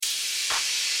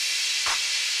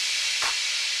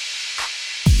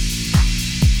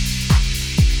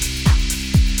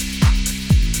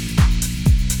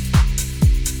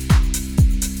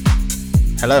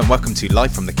Hello and welcome to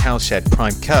Live from the Cowshed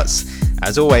Prime Cuts.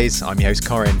 As always, I'm your host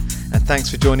Corin, and thanks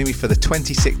for joining me for the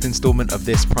 26th instalment of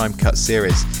this Prime Cut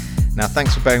series. Now,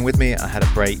 thanks for bearing with me. I had a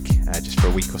break just for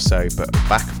a week or so, but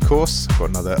back, of course. I've got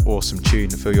another awesome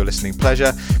tune for your listening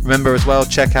pleasure. Remember as well,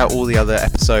 check out all the other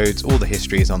episodes. All the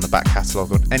history is on the back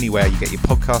catalogue on anywhere you get your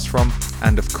podcast from.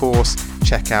 And of course,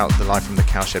 check out the Live from the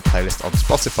Cowshed playlist on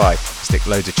Spotify. Stick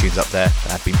loads of tunes up there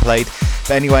that have been played.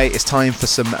 But anyway, it's time for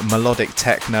some melodic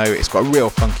techno. It's got a real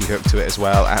funky hook to it as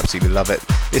well. I absolutely love it.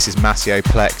 This is Maceo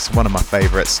Plex, one of my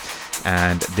favourites.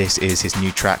 And this is his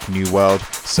new track, New World.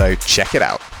 So check it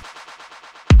out.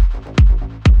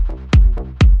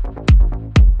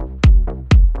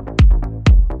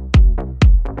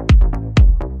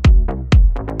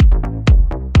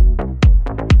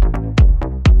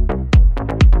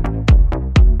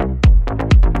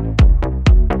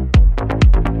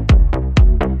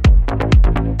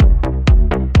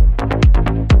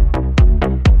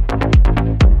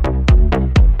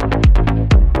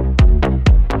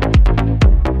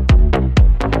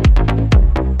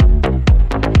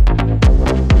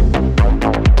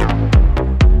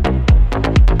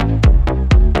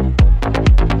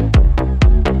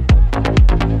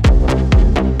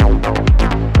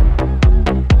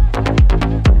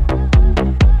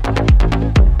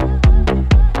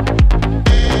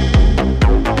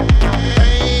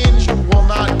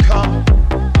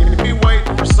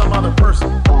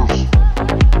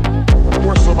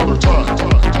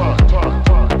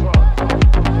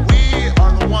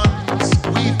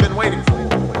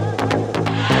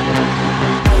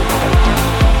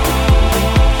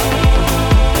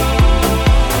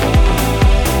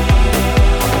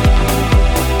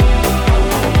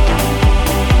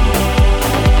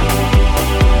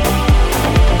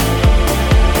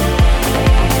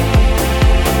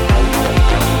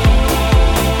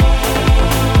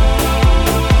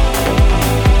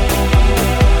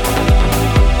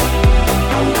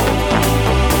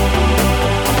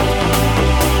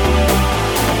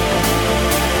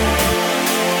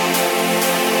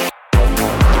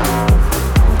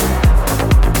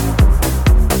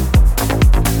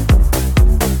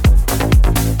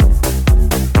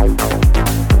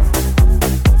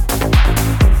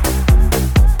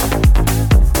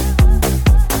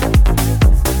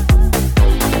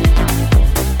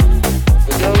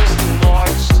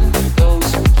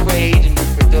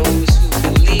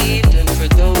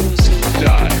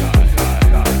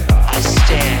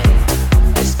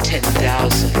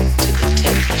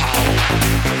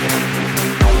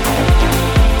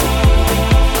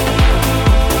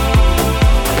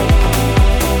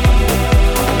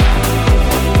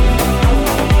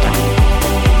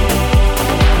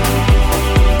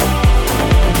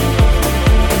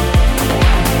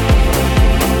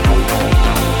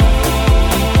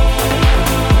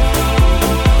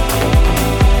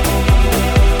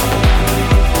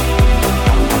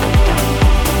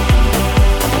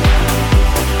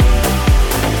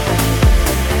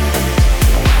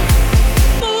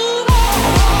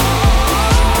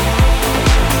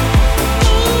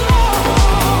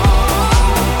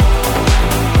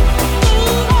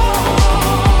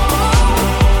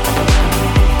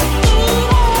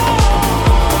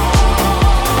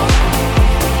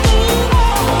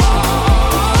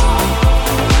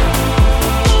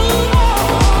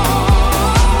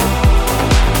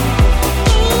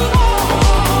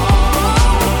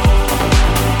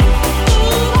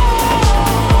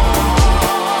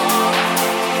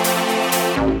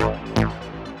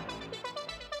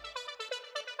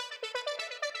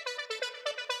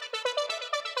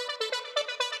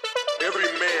 Every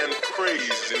man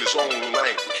prays in his own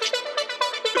language.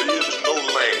 There is no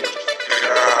language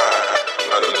God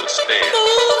not understand.